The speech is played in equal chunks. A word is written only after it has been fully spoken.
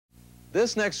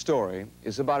This next story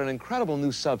is about an incredible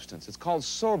new substance. It's called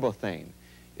Sorbothane.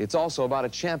 It's also about a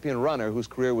champion runner whose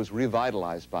career was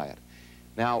revitalized by it.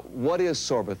 Now, what is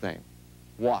Sorbothane?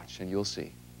 Watch and you'll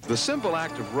see. The simple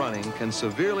act of running can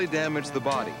severely damage the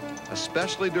body,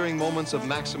 especially during moments of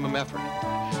maximum effort.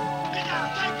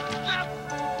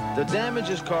 The damage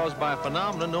is caused by a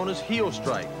phenomenon known as heel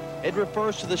strike. It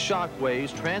refers to the shock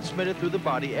waves transmitted through the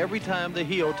body every time the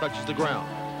heel touches the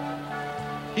ground.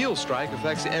 Heel strike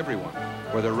affects everyone,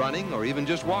 whether running or even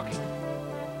just walking.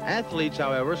 Athletes,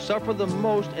 however, suffer the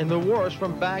most and the worst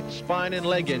from back, spine, and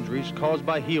leg injuries caused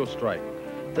by heel strike.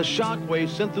 The shock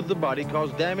waves sent through the body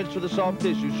cause damage to the soft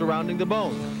tissue surrounding the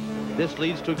bone. This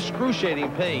leads to excruciating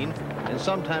pain and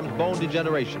sometimes bone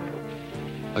degeneration.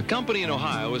 A company in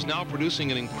Ohio is now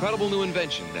producing an incredible new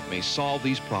invention that may solve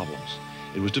these problems.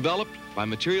 It was developed by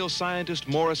material scientist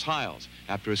Morris Hiles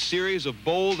after a series of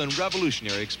bold and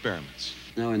revolutionary experiments.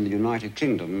 Now, in the United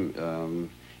Kingdom,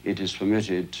 it is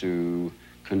permitted to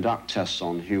conduct tests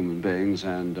on human beings,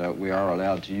 and we are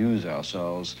allowed to use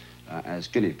ourselves as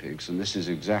guinea pigs, and this is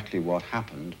exactly what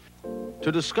happened.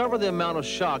 To discover the amount of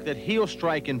shock that heel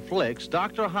strike inflicts,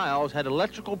 Dr. Hiles had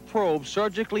electrical probes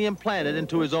surgically implanted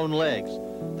into his own legs.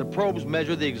 The probes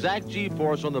measure the exact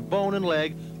G-force on the bone and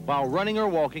leg while running or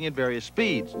walking at various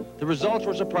speeds. The results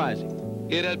were surprising.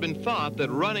 It had been thought that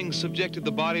running subjected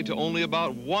the body to only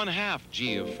about 1/2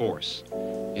 G of force.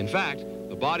 In fact,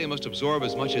 the body must absorb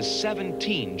as much as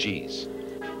 17 Gs.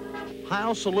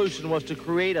 Hiles' solution was to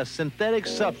create a synthetic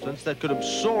substance that could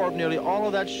absorb nearly all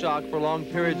of that shock for long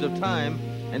periods of time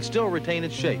and still retain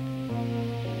its shape.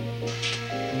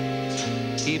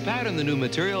 He patterned the new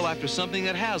material after something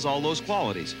that has all those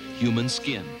qualities, human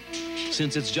skin.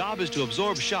 Since its job is to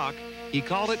absorb shock, he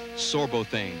called it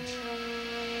Sorbothane.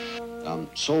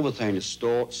 Sorbothane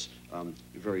distorts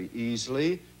very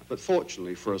easily, but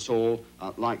fortunately for us all,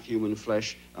 like human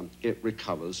flesh, it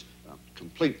recovers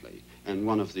completely. And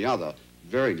one of the other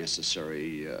very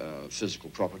necessary physical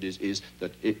properties is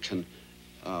that it can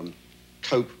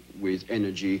cope with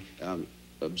energy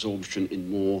absorption in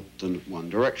more than one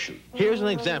direction. Here's an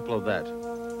example of that.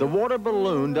 The water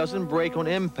balloon doesn't break on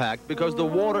impact because the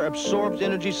water absorbs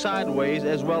energy sideways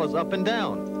as well as up and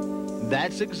down.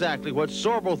 That's exactly what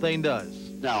Sorbothane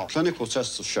does. Now, clinical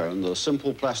tests have shown that a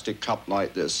simple plastic cup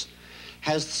like this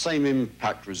has the same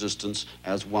impact resistance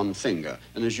as one finger.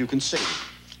 And as you can see,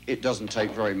 it doesn't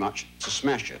take very much to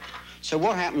smash it. So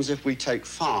what happens if we take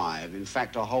 5, in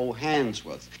fact, a whole hand's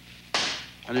worth?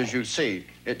 And as you see,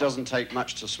 it doesn't take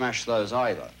much to smash those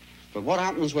either. But what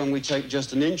happens when we take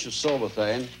just an inch of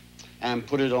Sorbothane and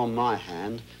put it on my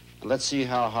hand? And let's see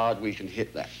how hard we can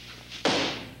hit that.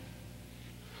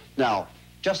 Now,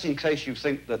 just in case you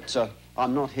think that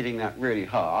I'm not hitting that really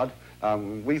hard,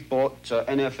 we've brought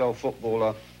NFL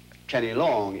footballer Kenny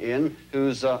Long in,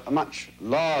 who's a much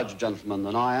larger gentleman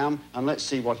than I am, and let's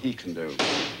see what he can do.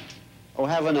 Oh,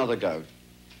 have another go.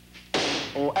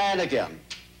 Oh, and again.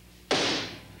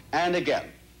 And again.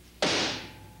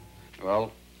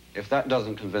 Well, if that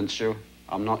doesn't convince you,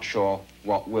 I'm not sure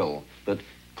what will. But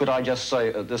could I just say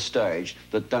at this stage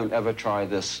that don't ever try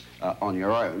this on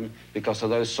your own, because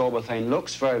although Sorbothane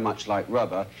looks very much like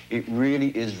rubber, it really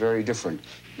is very different.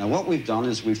 Now, what we've done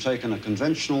is we've taken a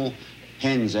conventional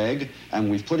hen's egg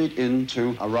and we've put it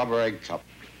into a rubber egg cup.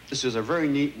 This is a very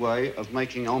neat way of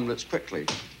making omelettes quickly,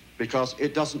 because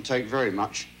it doesn't take very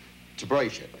much to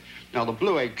break it. Now, the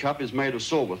blue egg cup is made of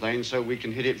Sorbothane, so we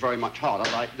can hit it very much harder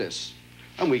like this.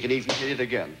 And we can even hit it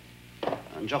again.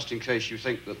 And just in case you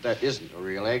think that that isn't a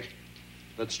real egg,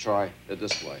 let's try it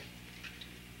this way.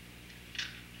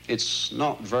 It's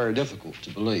not very difficult to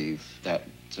believe that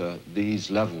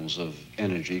these levels of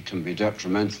energy can be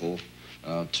detrimental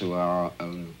to our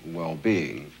own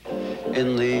well-being.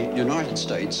 In the United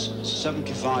States,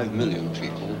 75 million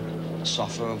people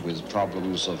suffer with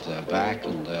problems of their back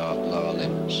and their lower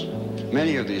limbs.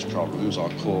 Many of these problems are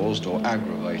caused or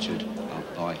aggravated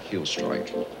by heel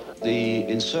strike. The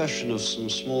insertion of some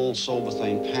small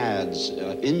Sorbothane pads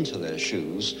into their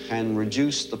shoes can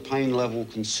reduce the pain level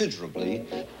considerably.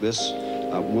 This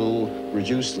will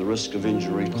reduce the risk of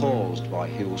injury caused by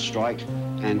heel strike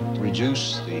and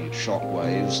reduce the shock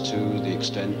waves to the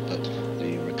extent that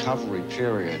the recovery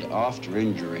period after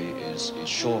injury is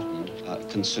shortened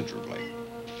considerably.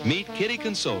 Meet Kitty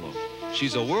Consolo.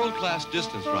 She's a world-class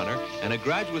distance runner and a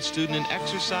graduate student in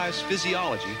exercise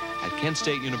physiology at Kent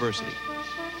State University.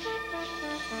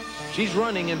 She's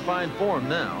running in fine form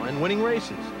now and winning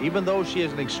races, even though she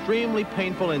has an extremely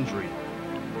painful injury.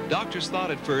 Doctors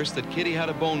thought at first that Kitty had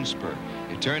a bone spur.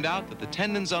 It turned out that the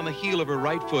tendons on the heel of her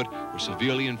right foot were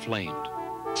severely inflamed.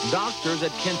 Doctors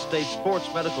at Kent State Sports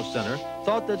Medical Center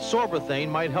thought that Sorbothane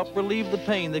might help relieve the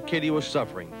pain that Kitty was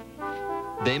suffering.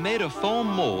 They made a foam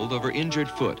mold of her injured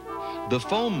foot. The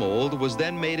foam mold was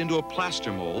then made into a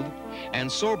plaster mold, and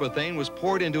Sorbothane was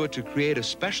poured into it to create a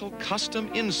special custom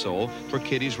insole for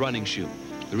Kitty's running shoe.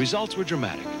 The results were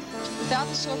dramatic. Without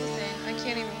the Sorbothane, I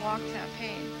can't even walk without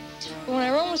pain. But when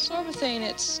I run with Sorbothane,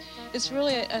 it's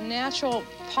really a natural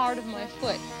part of my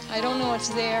foot. I don't know it's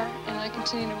there, and I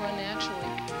continue to run naturally.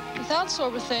 Without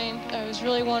Sorbothane, I was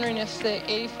really wondering if the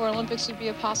 '84 Olympics would be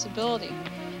a possibility.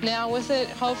 Now with it,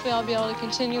 hopefully I'll be able to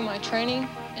continue my training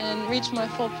and reach my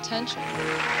full potential.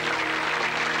 Well,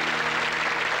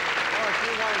 if we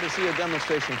wanted to see a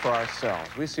demonstration for ourselves,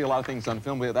 we see a lot of things on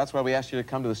film, but that's why we asked you to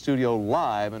come to the studio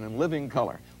live and in living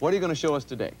color. What are you going to show us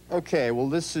today? Okay, well,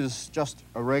 this is just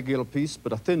a regular piece,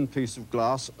 but a thin piece of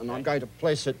glass, and I'm going to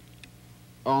place it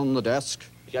on the desk.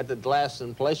 You got the glass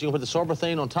in place. You can put the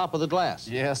Sorbothane on top of the glass.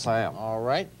 Yes, I am. All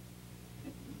right.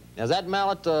 Now, is that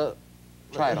mallet...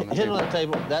 Try it on the hit table. on the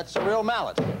table. That's a real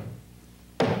mallet.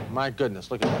 My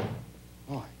goodness, look at that.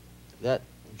 Boy, That...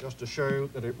 just to show you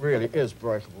that it really is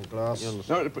breakable glass.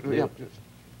 No, yeah.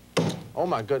 Oh,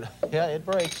 my goodness. Yeah, it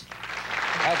breaks.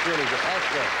 That's really good. That's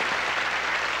good.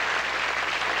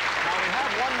 Now, we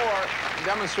have one more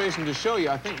demonstration to show you.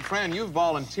 I think, Fran, you've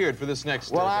volunteered for this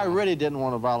next Well, I demo. really didn't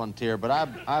want to volunteer, but I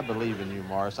believe in you,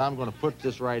 Morris. I'm going to put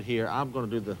this right here. I'm going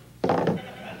to do the...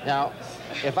 Now,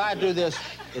 if I do this,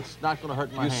 it's not going to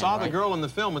hurt my hand, You saw the right? girl in the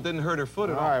film. It didn't hurt her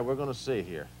foot at all. All right, we're going to see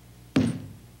here.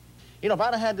 You know, if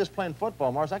I'd have had this playing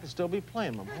football, Morris, I could still be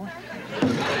playing, my boy.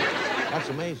 That's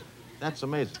amazing. That's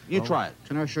amazing. You try it.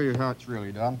 Can I show you how it's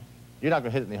really done? You're not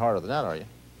going to hit it any harder than that, are you?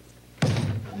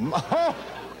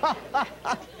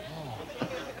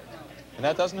 And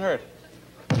that doesn't hurt.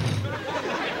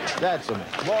 That's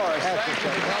amazing. Morris, That's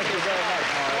thank you very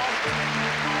much, Morris.